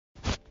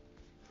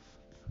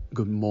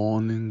Good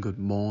morning, good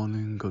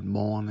morning, good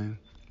morning.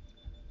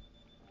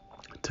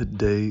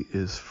 Today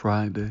is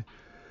Friday,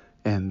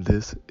 and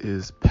this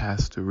is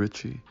Pastor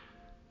Richie.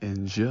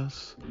 And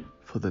just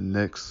for the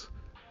next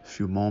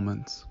few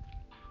moments,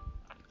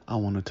 I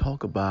want to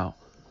talk about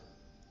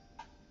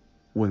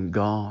when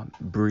God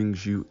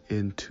brings you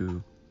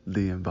into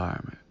the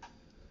environment.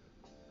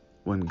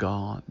 When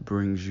God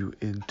brings you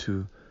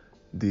into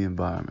the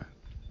environment.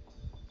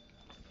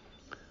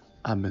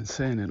 I've been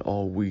saying it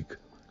all week,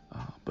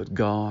 but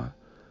God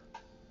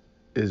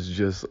is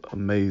just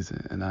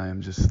amazing, and I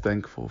am just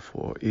thankful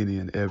for any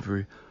and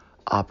every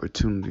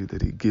opportunity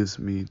that He gives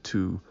me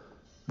to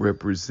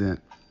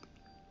represent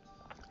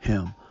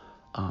Him.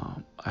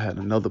 I had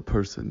another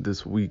person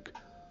this week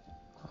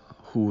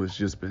who has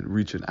just been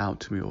reaching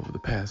out to me over the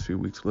past few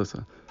weeks.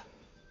 Listen,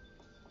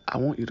 I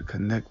want you to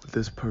connect with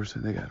this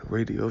person. They got a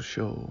radio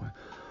show and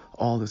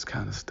all this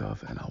kind of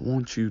stuff, and I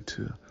want you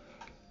to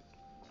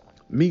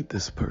meet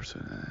this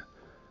person. And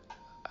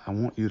I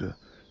want you to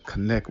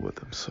connect with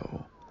them.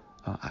 So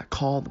I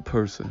called the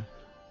person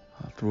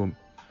through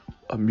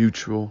a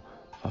mutual,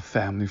 a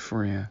family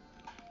friend,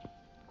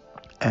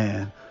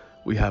 and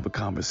we have a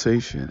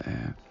conversation,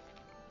 and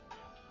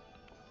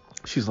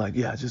she's like,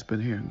 yeah, I just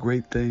been hearing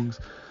great things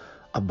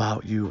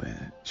about you,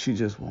 and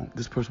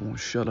this person won't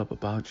shut up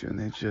about you, and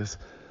they just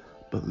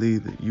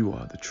believe that you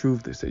are the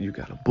truth. They say you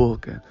got a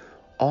book and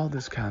all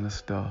this kind of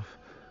stuff.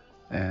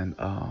 And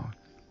I'm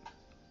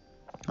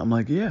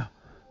like, yeah.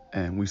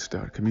 And we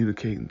started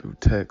communicating through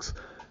text,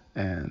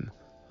 and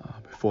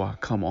before I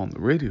come on the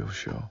radio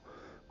show,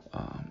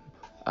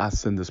 I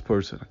send this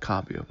person a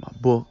copy of my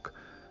book,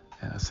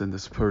 and I send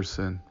this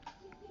person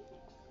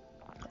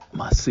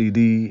my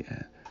CD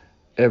and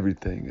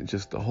everything, and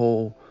just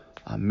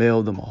I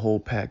mailed them a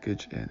whole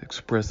package and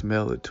express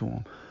mail it to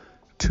them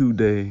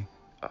 2-day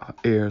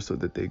air so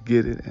that they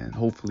get it, and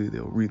hopefully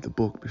they'll read the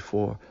book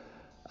before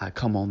I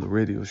come on the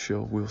radio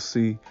show. We'll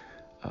see.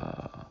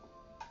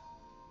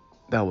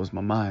 That was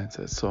my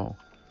mindset. So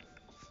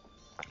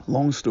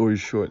long story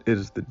short, it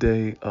is the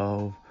day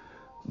of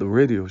the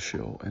radio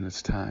show, and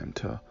it's time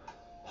to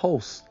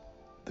host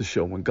the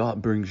show. When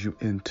God brings you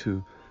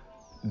into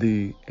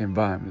the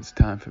environment, it's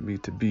time for me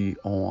to be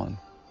on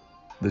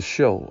the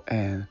show.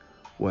 And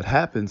what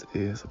happens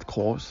is, of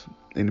course,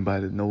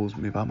 anybody that knows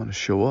me, if I'm going to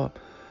show up,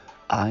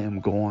 I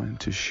am going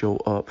to show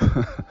up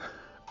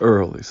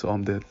early. So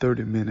I'm there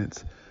 30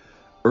 minutes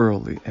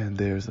early, and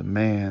there's a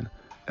man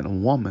and a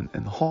woman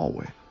in the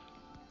hallway,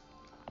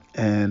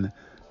 and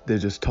they're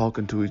just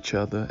talking to each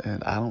other,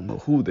 and I don't know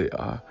who they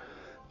are.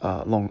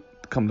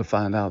 Come to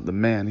find out, the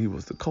man, he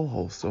was the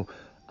co-host. So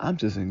I'm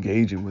just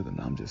engaging with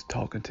him. I'm just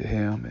talking to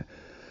him and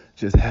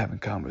just having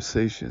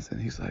conversations. And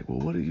he's like, well,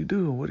 what do you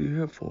do? What are you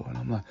here for? And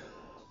I'm like,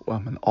 well,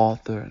 I'm an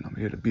author, and I'm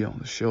here to be on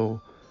the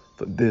show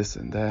for this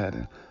and that.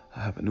 And I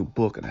have a new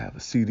book, and I have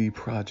a CD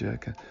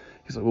project. And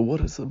he's like, well, what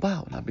is it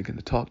about? And I begin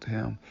to talk to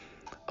him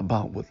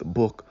about what the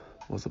book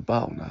was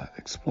about. And I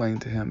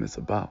explained to him it's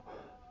about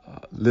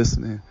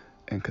listening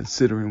and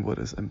considering what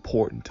is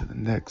important to the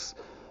next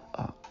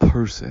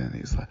person.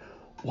 He's like,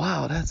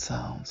 wow, that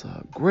sounds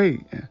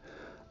great. And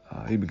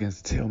he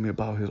begins to tell me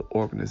about his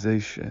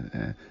organization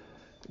and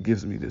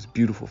gives me this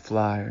beautiful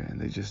flyer.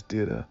 And they just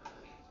did a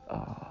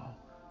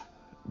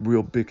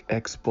real big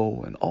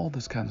expo and all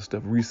this kind of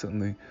stuff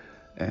recently,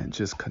 and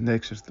just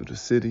connections through the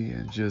city,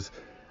 and just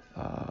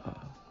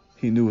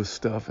he knew his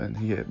stuff, and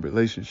he had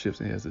relationships,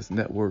 and he has this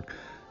network.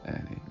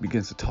 And he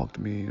begins to talk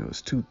to me.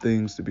 It's 2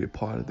 things to be a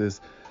part of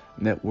this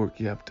network.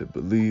 You have to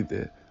believe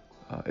that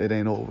it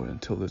ain't over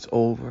until it's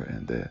over,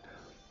 and that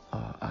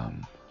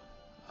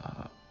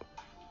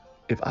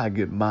if I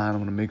get mine, I'm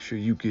going to make sure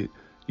you get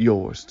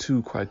yours.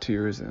 2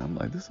 criteria. And I'm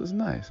like, this is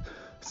nice.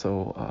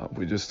 So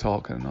we're just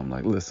talking, and I'm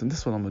like, listen, this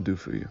is what I'm going to do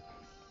for you.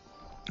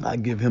 I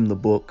give him the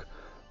book.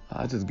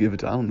 I just give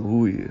it to, I don't know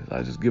who he is.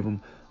 I just give him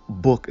a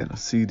book and a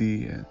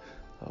CD and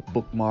a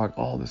bookmark,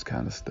 all this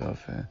kind of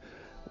stuff. And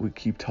we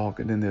keep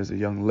talking. Then there's a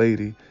young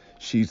lady.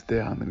 She's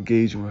there. I'm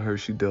engaging with her.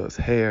 She does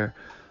hair,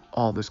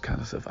 all this kind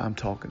of stuff. I'm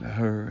talking to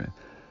her and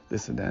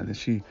this and that. And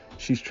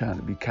she's trying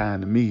to be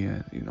kind to me.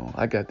 And,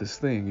 I got this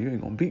thing. You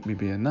ain't going to beat me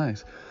being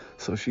nice.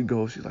 So she's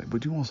like,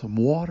 but you want some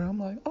water? I'm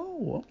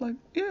like,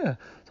 yeah.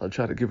 So I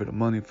try to give her the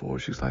money for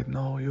it. She's like,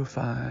 no, you're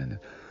fine. And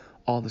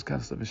all this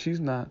kind of stuff. And she's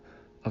not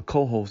a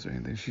co-host or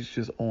anything. She's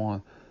just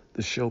on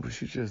the show, but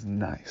she's just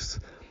nice.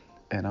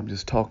 And I'm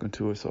just talking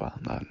to her. So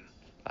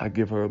I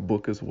give her a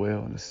book as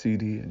well and a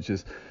CD, and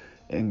just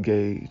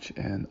engage.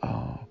 And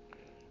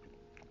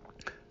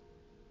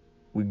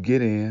we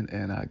get in,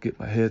 and I get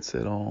my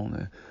headset on,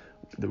 and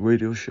the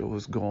radio show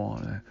is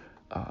going. And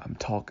I'm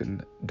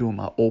doing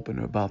my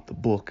opener about the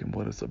book and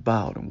what it's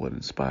about and what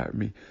inspired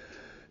me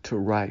to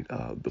write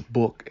the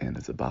book. And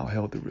it's about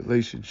healthy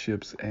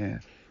relationships. And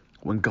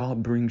when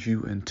God brings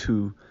you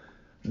into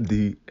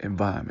the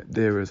environment,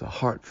 there is a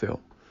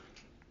heartfelt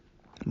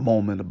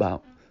moment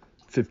about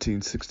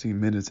 15, 16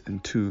 minutes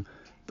into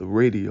the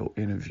radio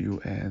interview,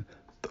 and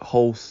the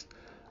host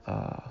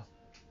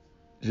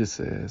just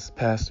says,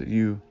 Pastor,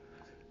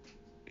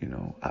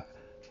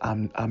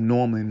 I'm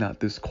normally not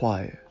this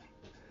quiet,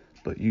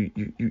 but you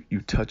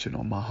touching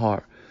on my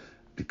heart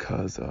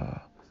because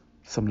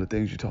some of the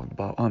things you talked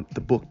about,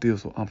 the book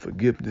deals with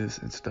unforgiveness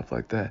and stuff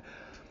like that.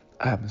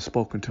 I haven't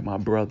spoken to my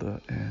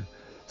brother in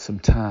some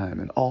time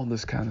and all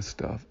this kind of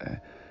stuff.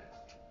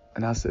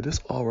 And I said, it's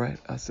all right.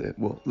 I said,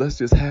 well, let's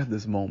just have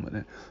this moment.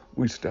 And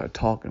we start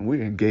talking.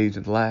 We engage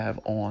and laugh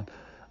on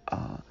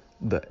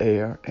the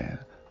air. And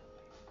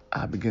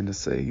I begin to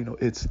say,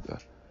 it's the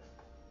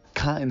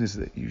kindness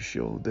that you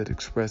show that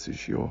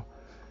expresses your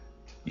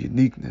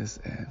uniqueness.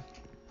 And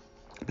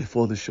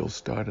before the show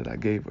started, I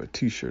gave her a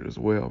T-shirt as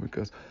well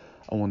because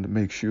I wanted to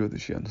make sure that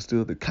she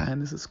understood that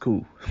kindness is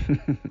cool.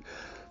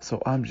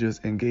 So I'm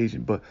just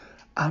engaging, but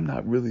I'm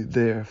not really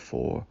there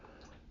for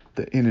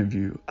the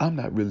interview. I'm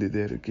not really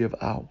there to give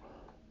out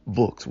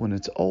books. When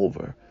it's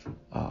over,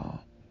 one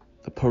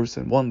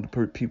of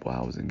the people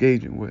I was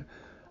engaging with,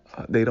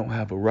 they don't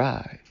have a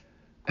ride.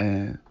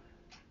 And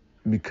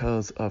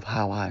because of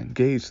how I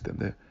engaged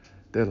them,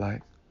 they're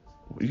like,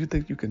 well, you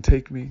think you can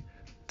take me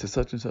to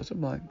such and such?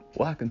 I'm like,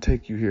 well, I can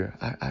take you here.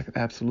 I can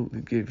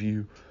absolutely give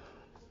you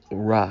a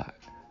ride.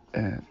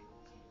 And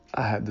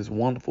I had this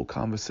wonderful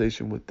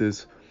conversation with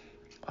this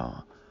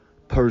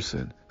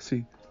person.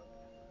 See,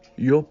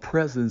 your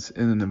presence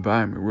in an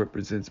environment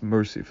represents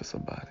mercy for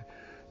somebody.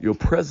 Your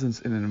presence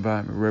in an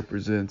environment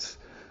represents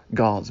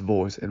God's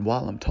voice. And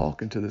while I'm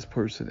talking to this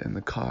person in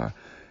the car,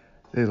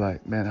 they're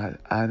like, man,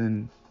 I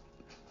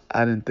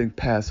didn't think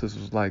pastors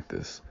was like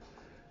this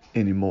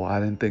anymore. I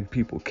didn't think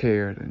people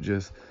cared and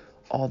just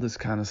all this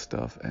kind of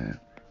stuff. And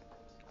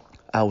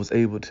I was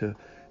able to,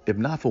 if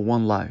not for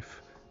one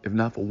life, if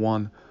not for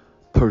one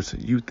person,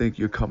 you think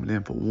you're coming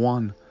in for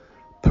one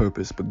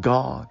purpose, but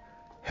God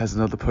has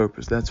another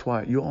purpose. That's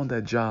why you're on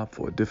that job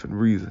for a different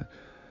reason.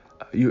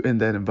 You're in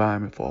that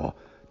environment for a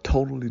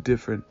totally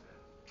different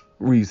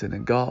reason.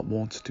 And God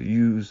wants to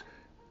use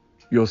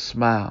your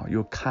smile,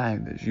 your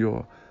kindness,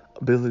 your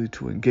ability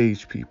to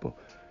engage people,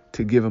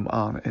 to give them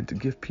honor and to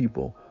give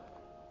people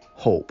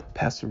hope.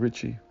 Pastor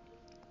Richie,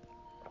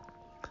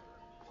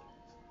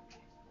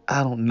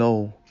 I don't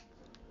know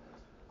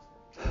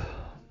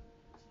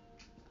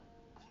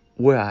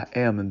where I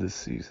am in this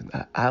season.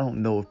 I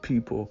don't know if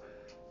people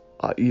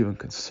are even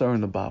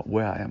concerned about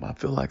where I am. I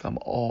feel like I'm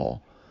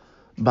all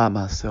by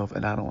myself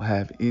and I don't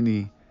have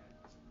any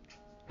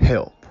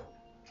help.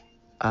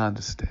 I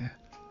understand.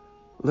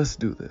 Let's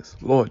do this.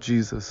 Lord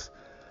Jesus,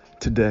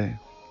 today,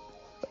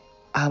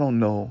 I don't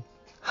know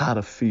how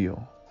to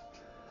feel.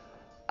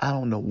 I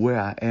don't know where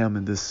I am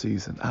in this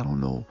season. I don't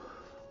know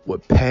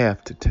what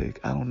path to take.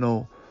 I don't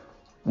know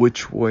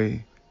which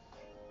way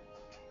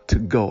to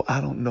go. I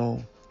don't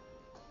know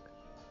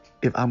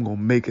if I'm going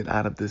to make it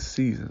out of this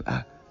season.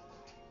 I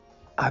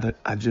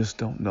just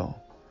don't know.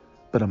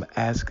 But I'm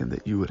asking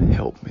that you would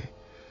help me.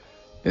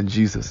 In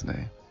Jesus'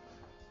 name.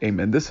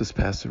 Amen. This is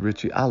Pastor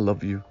Richie. I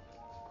love you.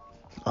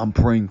 I'm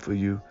praying for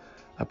you.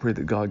 I pray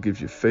that God gives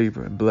you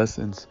favor and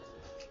blessings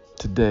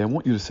today. I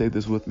want you to say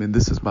this with me. And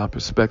this is my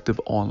perspective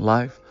on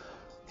life.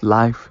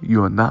 Life,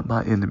 you are not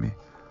my enemy.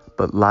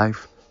 But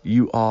life,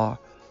 you are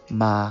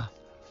my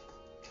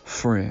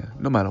friend.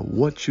 No matter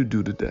what you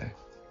do today,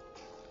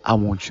 I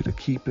want you to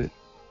keep it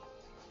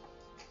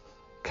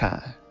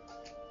kind.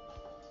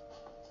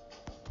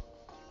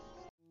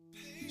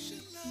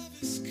 Patient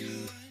love is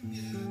kind,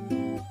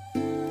 yeah.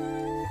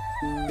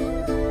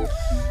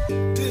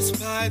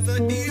 Despite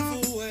the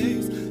evil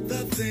ways,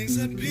 the things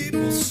that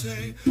people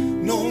say,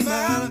 no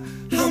matter,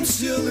 I'm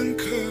still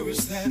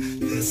encouraged that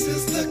this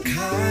is the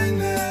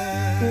kindness.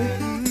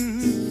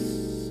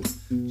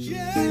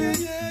 Yeah, yeah,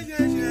 yeah,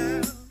 yeah,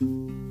 yeah.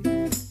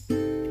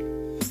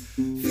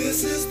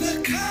 This is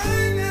the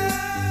kindness.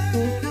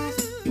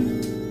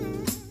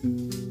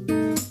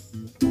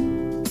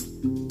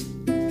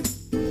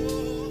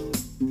 Oh,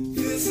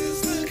 this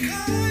is the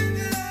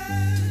kindness.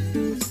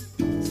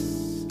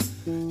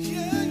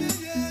 Yeah, yeah,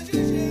 yeah,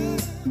 yeah, yeah.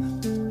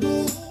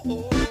 Oh,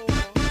 oh.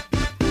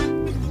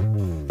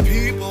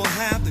 People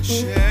have their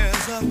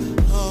shares of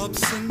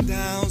ups and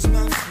downs,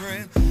 my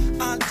friend.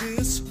 Our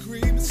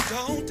disagreements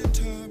don't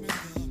determine